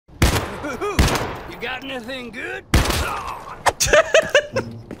You got anything good?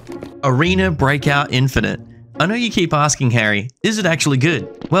 Arena Breakout Infinite. I know you keep asking, Harry, is it actually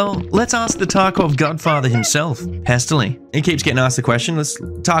good? Well, let's ask the Tarkov Godfather himself, Pestily. He keeps getting asked the question. Let's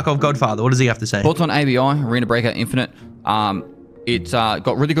Tarkov Godfather, what does he have to say? Thoughts on ABI, Arena Breakout Infinite. It's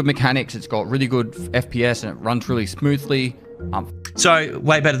got really good mechanics, it's got really good FPS, and it runs really smoothly. So,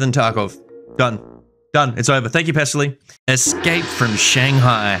 way better than Tarkov. Done. Done. It's over. Thank you, Pestily. Escape from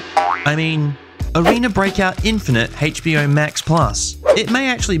Shanghai. I mean, Arena Breakout Infinite HBO Max Plus. It may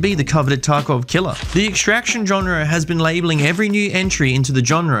actually be the coveted Tarkov killer. The extraction genre has been labeling every new entry into the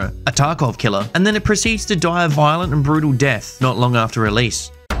genre a Tarkov killer, and then it proceeds to die a violent and brutal death not long after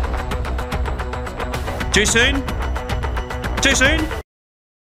release. Too soon? Too soon?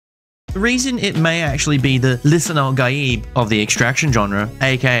 The reason it may actually be the Lisan al-Gaib of the extraction genre,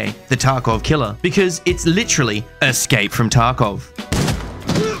 aka the Tarkov killer, because it's literally Escape from Tarkov.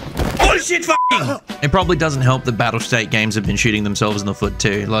 Bullshit f***ing! It probably doesn't help that Battle State Games have been shooting themselves in the foot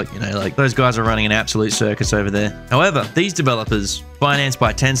too. Like, you know, like those guys are running an absolute circus over there. However, these developers, financed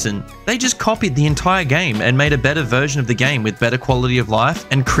by Tencent, they just copied the entire game and made a better version of the game with better quality of life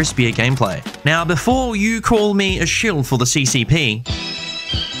and crispier gameplay. Now, before you call me a shill for the CCP,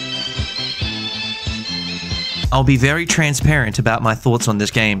 I'll be very transparent about my thoughts on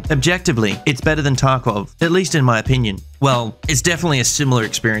this game. Objectively, it's better than Tarkov, at least in my opinion. Well, it's definitely a similar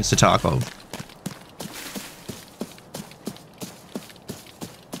experience to Tarkov.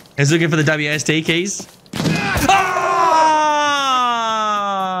 He's looking for the WSD keys. Ah!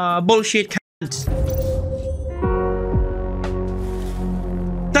 Bullshit cunt.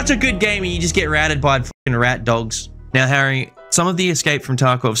 Such a good game and you just get ratted by fucking rat dogs. Now, Harry, some of the Escape from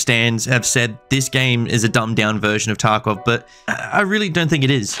Tarkov stands have said this game is a dumbed down version of Tarkov, but I really don't think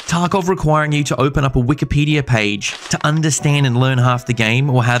it is. Tarkov requiring you to open up a Wikipedia page to understand and learn half the game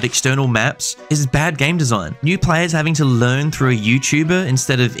or have external maps is bad game design. New players having to learn through a YouTuber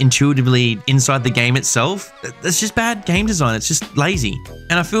instead of intuitively inside the game itself, that's just bad game design. It's just lazy.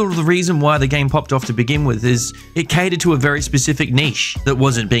 And I feel the reason why the game popped off to begin with is it catered to a very specific niche that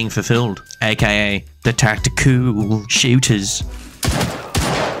wasn't being fulfilled, aka the tactical shooters.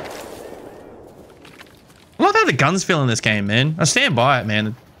 I love how the guns feel in this game, man. I stand by it, man.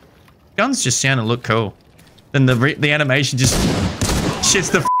 The guns just sound and look cool. Then the animation just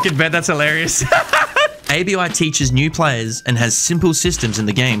shits the fucking bed. That's hilarious. ABI teaches new players and has simple systems in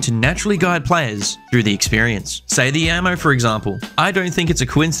the game to naturally guide players through the experience. Say the ammo, for example. I don't think it's a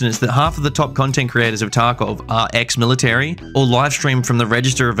coincidence that half of the top content creators of Tarkov are ex-military or live stream from the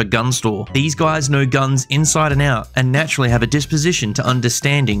register of a gun store. These guys know guns inside and out and naturally have a disposition to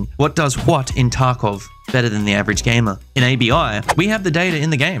understanding what does what in Tarkov better than the average gamer. In ABI, we have the data in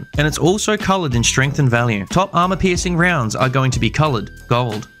the game, and it's also colored in strength and value. Top armor-piercing rounds are going to be colored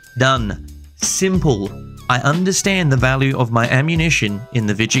gold. Done. Simple. I understand the value of my ammunition in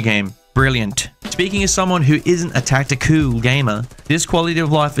the video game. Brilliant. Speaking as someone who isn't a tactical gamer, this quality of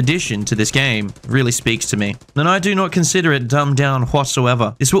life addition to this game really speaks to me. And I do not consider it dumbed down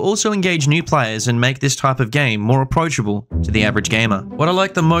whatsoever. This will also engage new players and make this type of game more approachable to the average gamer. What I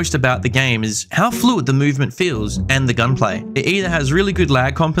like the most about the game is how fluid the movement feels and the gunplay. It either has really good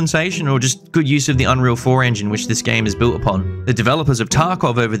lag compensation or just good use of the Unreal 4 engine which this game is built upon. The developers of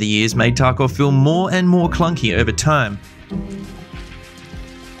Tarkov over the years made Tarkov feel more and more clunky over time.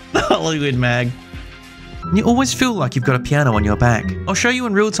 Hollywood mag. You always feel like you've got a piano on your back. I'll show you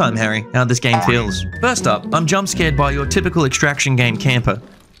in real time, Harry, how this game feels. First up, I'm jump scared by your typical extraction game camper.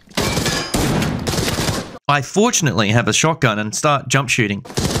 I fortunately have a shotgun and start jump shooting.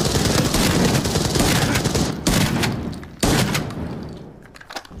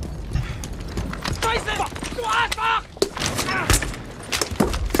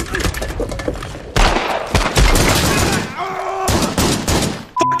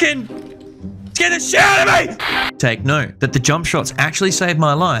 Get the shit out of me! Take note that the jump shots actually saved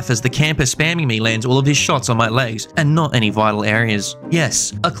my life as the camper spamming me lands all of his shots on my legs and not any vital areas.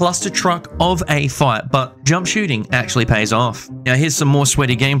 Yes, a cluster truck of a fight, but jump shooting actually pays off. Now here's some more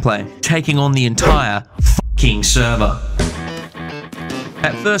sweaty gameplay, taking on the entire fucking server.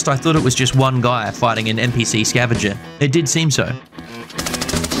 At first I thought it was just one guy fighting an NPC scavenger. It did seem so.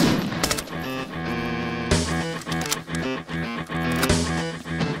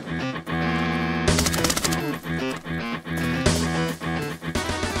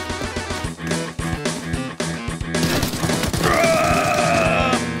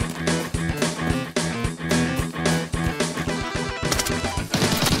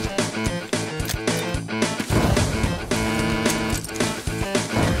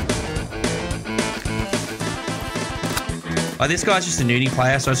 Like, this guy's just a nudie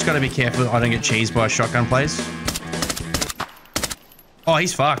player, so I just got to be careful that I don't get cheesed by a shotgun place. Oh,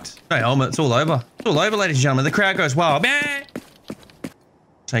 he's fucked. No helmet. It's all over. It's all over, ladies and gentlemen. The crowd goes wild.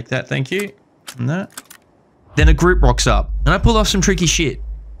 Take that, thank you. And that. Then a group rocks up, and I pull off some tricky shit.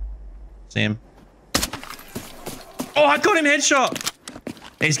 See him. Oh, I got him headshot.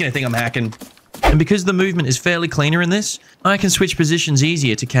 He's gonna think I'm hacking. And because the movement is fairly cleaner in this, I can switch positions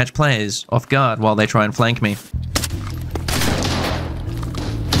easier to catch players off guard while they try and flank me.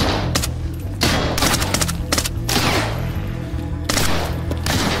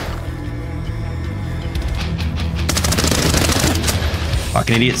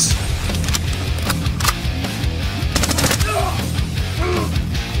 Fucking idiots.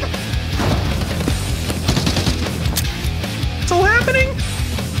 It's all happening.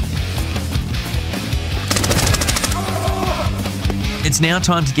 It's now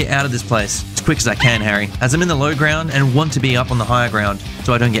time to get out of this place as quick as I can, Harry, as I'm in the low ground and want to be up on the higher ground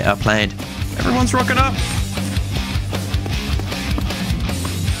so I don't get outplayed. Everyone's rocking up.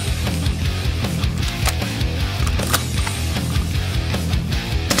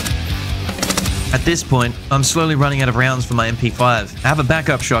 At this point, I'm slowly running out of rounds for my MP5. I have a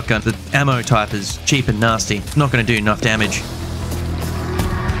backup shotgun. The ammo type is cheap and nasty. It's not going to do enough damage.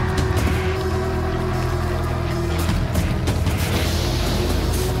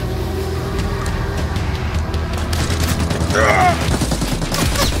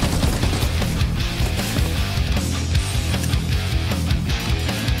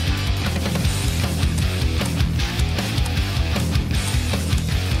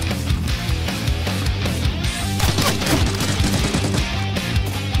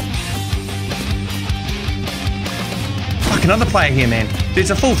 Another player here, man. It's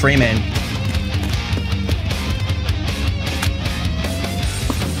a full 3-man.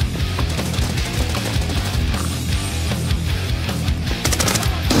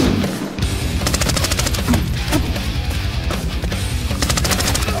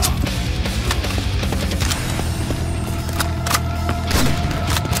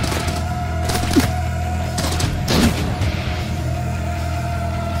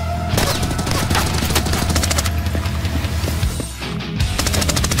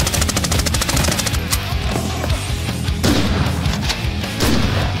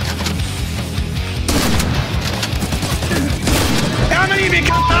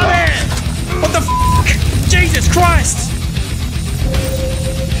 What the f***? Jesus Christ!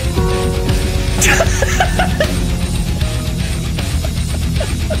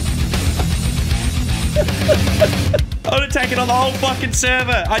 I would have taken on the whole fucking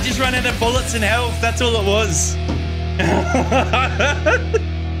server. I just ran out of bullets and health. That's all it was.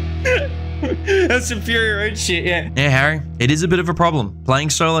 That's some Fury Road shit, yeah. Yeah, Harry, it is a bit of a problem.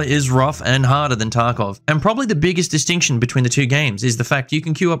 Playing solo is rough and harder than Tarkov. And probably the biggest distinction between the two games is the fact you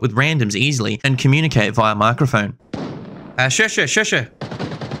can queue up with randoms easily and communicate via microphone. Sure.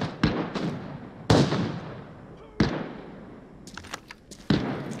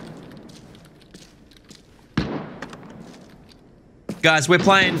 Guys, we're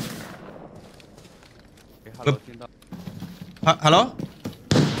playing... Hello?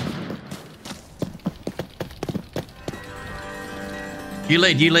 You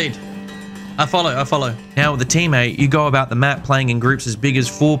lead. I follow. Now, with a teammate, you go about the map playing in groups as big as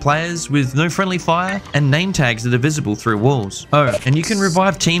 4 players with no friendly fire and name tags that are visible through walls. Oh, and you can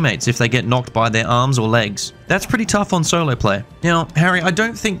revive teammates if they get knocked by their arms or legs. That's pretty tough on solo play. Now, Harry, I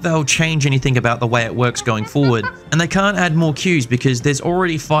don't think they'll change anything about the way it works going forward, and they can't add more queues because there's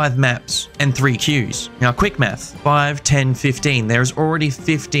already 5 maps and 3 queues. Now, quick math, 5, 10, 15, there's already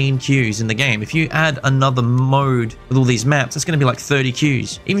 15 queues in the game. If you add another mode with all these maps, that's going to be like 30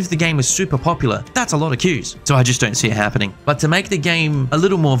 queues. Even if the game was super popular, that's a lot of queues. So I just don't see it happening. But to make the game a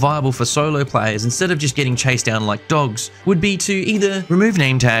little more viable for solo players, instead of just getting chased down like dogs, would be to either remove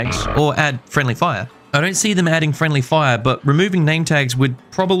name tags or add friendly fire. I don't see them adding friendly fire, but removing name tags would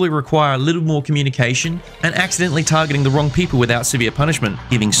probably require a little more communication and accidentally targeting the wrong people without severe punishment,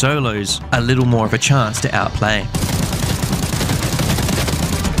 giving solos a little more of a chance to outplay.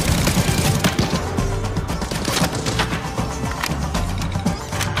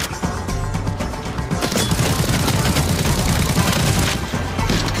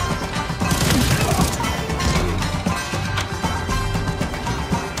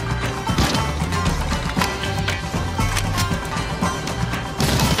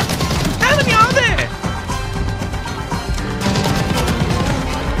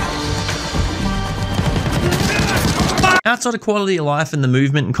 Outside of quality of life and the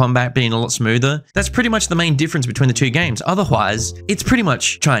movement and combat being a lot smoother, that's pretty much the main difference between the two games. Otherwise, it's pretty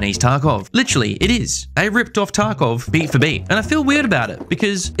much Chinese Tarkov. Literally, it is. They ripped off Tarkov beat for beat, and I feel weird about it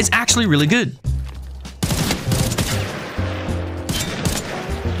because it's actually really good.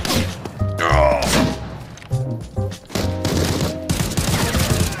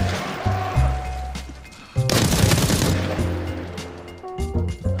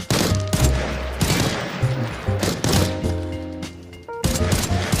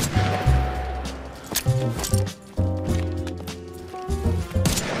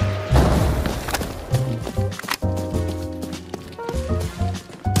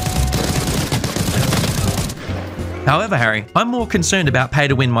 However, Harry, I'm more concerned about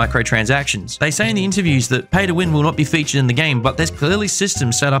pay-to-win microtransactions. They say in the interviews that pay-to-win will not be featured in the game, but there's clearly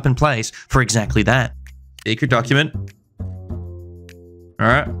systems set up in place for exactly that. Secret document.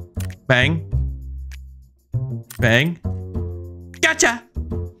 Alright. Bang. Bang. Gotcha!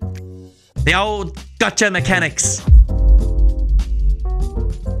 The old gotcha mechanics.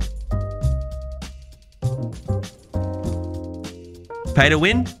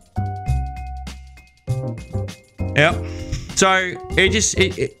 Pay-to-win? Yep. So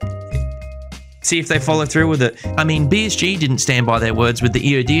see if they follow through with it. I mean, BSG didn't stand by their words with the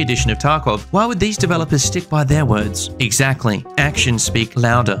EOD edition of Tarkov. Why would these developers stick by their words? Exactly. Actions speak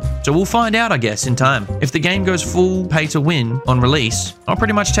louder. So we'll find out, I guess, in time. If the game goes full pay to win on release, I'll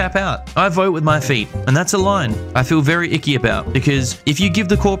pretty much tap out. I vote with my feet, and that's a line I feel very icky about, because if you give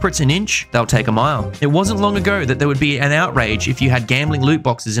the corporates an inch, they'll take a mile. It wasn't long ago that there would be an outrage if you had gambling loot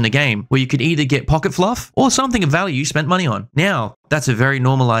boxes in a game where you could either get pocket fluff or something of value you spent money on. Now, that's a very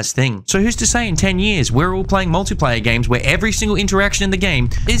normalized thing. So who's to say in 10 years we're all playing multiplayer games where every single interaction in the game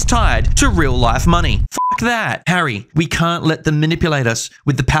is tied to real life money? Fuck that. Harry, we can't let them manipulate us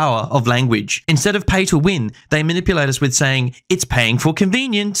with the power of language. Instead of pay to win, they manipulate us with saying, it's paying for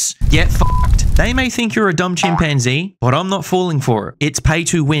convenience. Get fucked. They may think you're a dumb chimpanzee, but I'm not falling for it. It's pay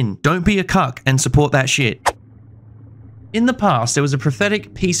to win. Don't be a cuck and support that shit. In the past, there was a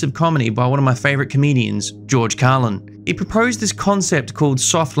prophetic piece of comedy by one of my favorite comedians, George Carlin. He proposed this concept called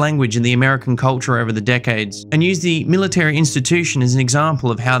soft language in the American culture over the decades, and used the military institution as an example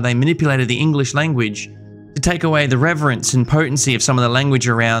of how they manipulated the English language to take away the reverence and potency of some of the language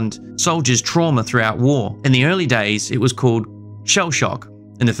around soldiers' trauma throughout war. In the early days, it was called shell shock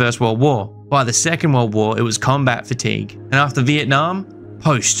in the First World War. By the Second World War, it was combat fatigue. And after Vietnam,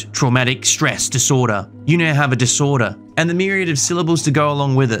 post-traumatic stress disorder. You now have a disorder, and the myriad of syllables to go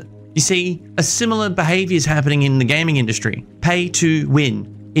along with it. You see, a similar behavior is happening in the gaming industry. Pay to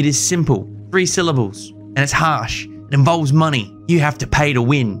win. It is simple, 3 syllables, and it's harsh. It involves money. You have to pay to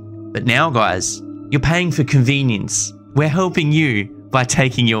win. But now, guys, you're paying for convenience. We're helping you by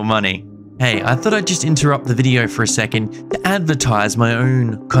taking your money. Hey, I thought I'd just interrupt the video for a second to advertise my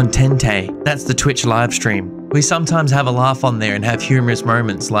own contente. That's the Twitch live stream. We sometimes have a laugh on there and have humorous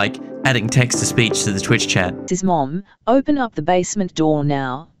moments like adding text-to-speech to the Twitch chat. His mom, open up the basement door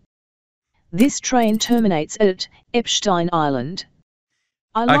now. This train terminates at Epstein Island.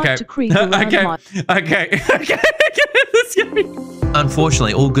 I like to creep around my... Okay. Let's go.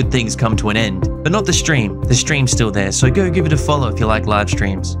 Unfortunately, all good things come to an end, but not the stream. The stream's still there, so go give it a follow if you like live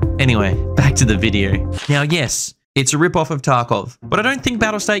streams. Anyway, back to the video. Now, yes, it's a rip-off of Tarkov, but I don't think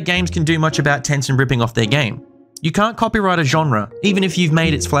Battlestate Games can do much about Tencent ripping off their game. You can't copyright a genre, even if you've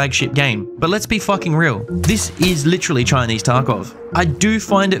made its flagship game. But let's be fucking real. This is literally Chinese Tarkov. I do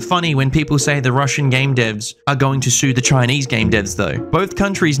find it funny when people say the Russian game devs are going to sue the Chinese game devs though. Both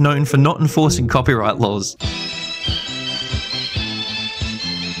countries known for not enforcing copyright laws.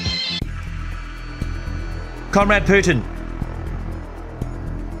 Comrade Putin.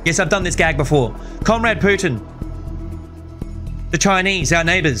 Yes, I've done this gag before. Comrade Putin. The Chinese, our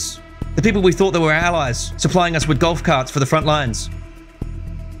neighbors. The people we thought that were our allies, supplying us with golf carts for the front lines.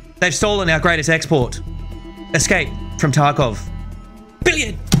 They've stolen our greatest export. Escape from Tarkov.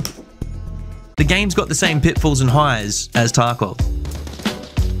 Billion! The game's got the same pitfalls and highs as Tarkov.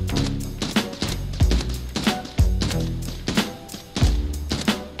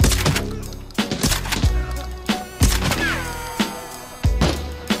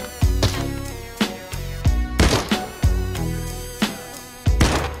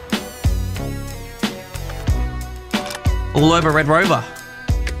 All over Red Rover.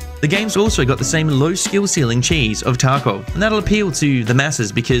 The game's also got the same low skill ceiling cheese of Tarkov, and that'll appeal to the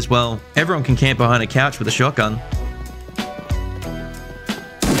masses because, well, everyone can camp behind a couch with a shotgun.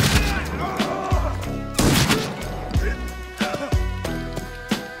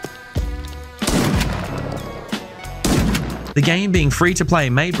 The The game being free to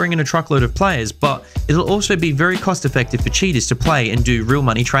play may bring in a truckload of players, but it'll also be very cost effective for cheaters to play and do real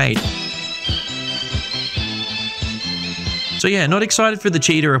money trade. So yeah, not excited for the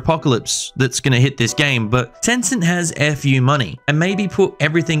cheater apocalypse that's going to hit this game, but Tencent has FU money and maybe put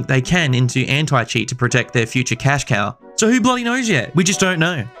everything they can into anti-cheat to protect their future cash cow. So who bloody knows yet? We just don't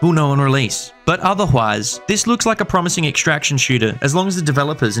know. We'll know on release. But otherwise, this looks like a promising extraction shooter as long as the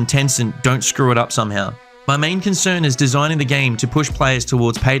developers and Tencent don't screw it up somehow. My main concern is designing the game to push players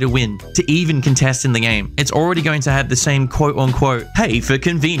towards pay to win, to even contest in the game. It's already going to have the same quote-unquote pay for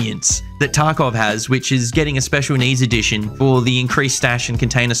convenience that Tarkov has, which is getting a special needs edition for the increased stash and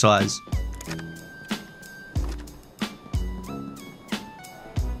container size.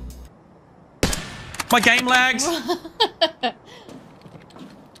 My game lags!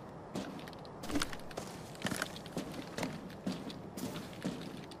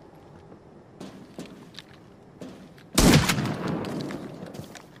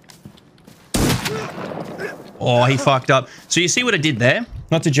 Oh, he fucked up. So you see what I did there?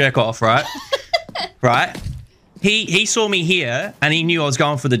 Not to jerk off, right? Right? He saw me here and he knew I was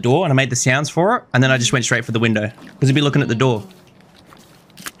going for the door and I made the sounds for it. And then I just went straight for the window because he'd be looking at the door.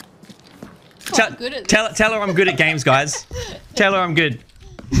 Tell her I'm good at games, guys. Tell her I'm good.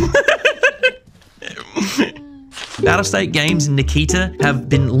 Battlestate Games and Nikita have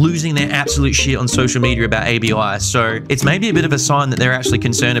been losing their absolute shit on social media about ABI, so it's maybe a bit of a sign that they're actually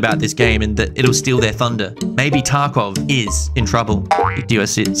concerned about this game and that it'll steal their thunder. Maybe Tarkov is in trouble. Do you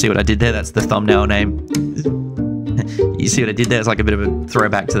see what I did there? That's the thumbnail name. You see what I did there? It's like a bit of a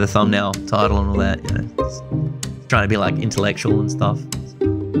throwback to the thumbnail title and all that, you know. It's trying to be like intellectual and stuff.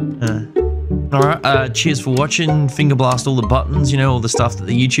 Alright, cheers for watching. Finger blast all the buttons, you know, all the stuff that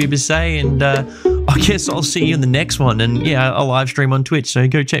the YouTubers say, and I guess I'll see you in the next one. And yeah, I'll live stream on Twitch, so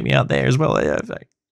go check me out there as well.